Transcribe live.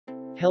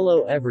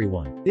Hello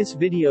everyone. This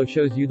video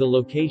shows you the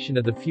location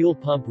of the fuel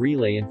pump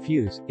relay and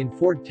fuse, in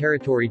Ford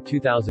Territory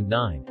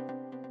 2009.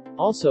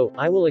 Also,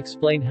 I will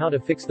explain how to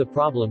fix the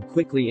problem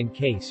quickly in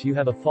case you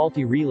have a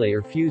faulty relay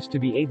or fuse to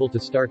be able to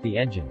start the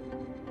engine.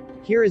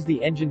 Here is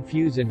the engine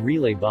fuse and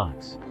relay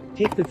box.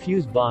 Take the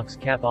fuse box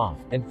cap off,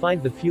 and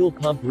find the fuel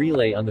pump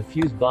relay on the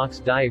fuse box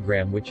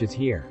diagram which is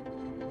here.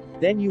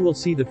 Then you will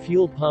see the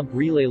fuel pump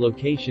relay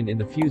location in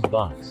the fuse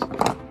box.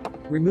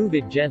 Remove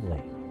it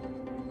gently.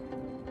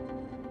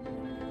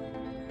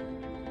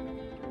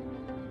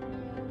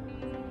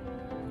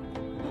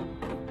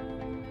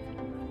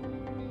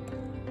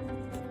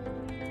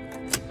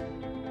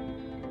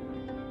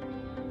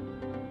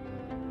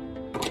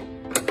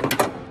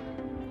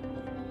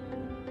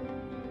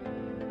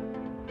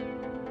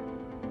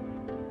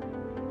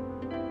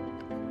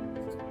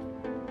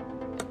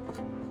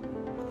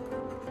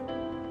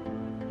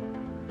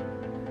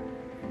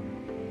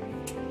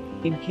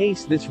 In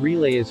case this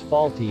relay is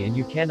faulty and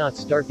you cannot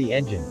start the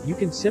engine, you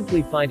can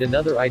simply find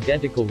another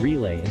identical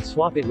relay and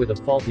swap it with a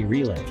faulty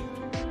relay.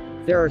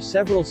 There are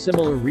several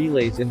similar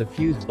relays in the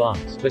fuse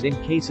box, but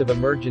in case of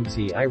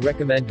emergency I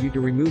recommend you to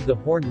remove the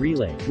horn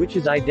relay, which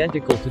is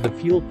identical to the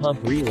fuel pump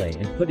relay,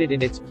 and put it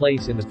in its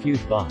place in the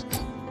fuse box.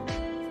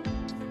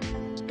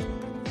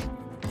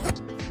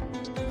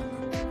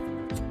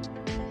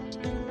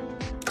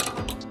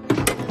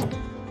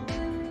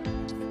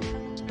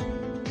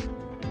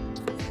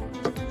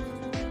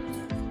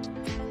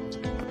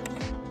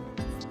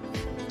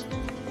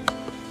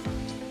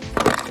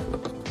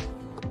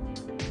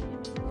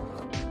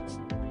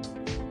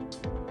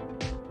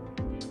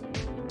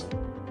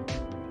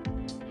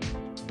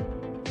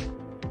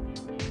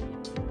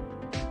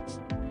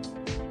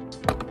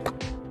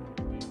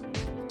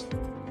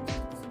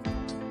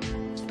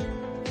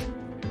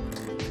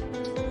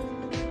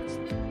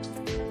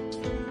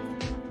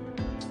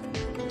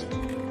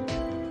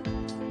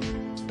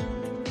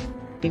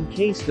 In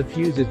case the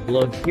fuse is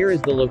blown, here is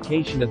the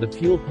location of the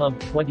fuel pump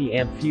 20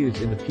 amp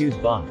fuse in the fuse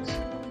box.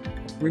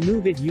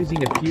 Remove it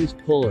using a fuse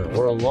puller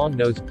or a long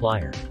nose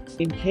plier.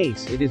 In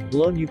case it is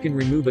blown, you can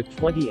remove a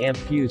 20 amp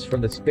fuse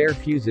from the spare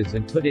fuses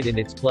and put it in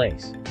its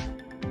place.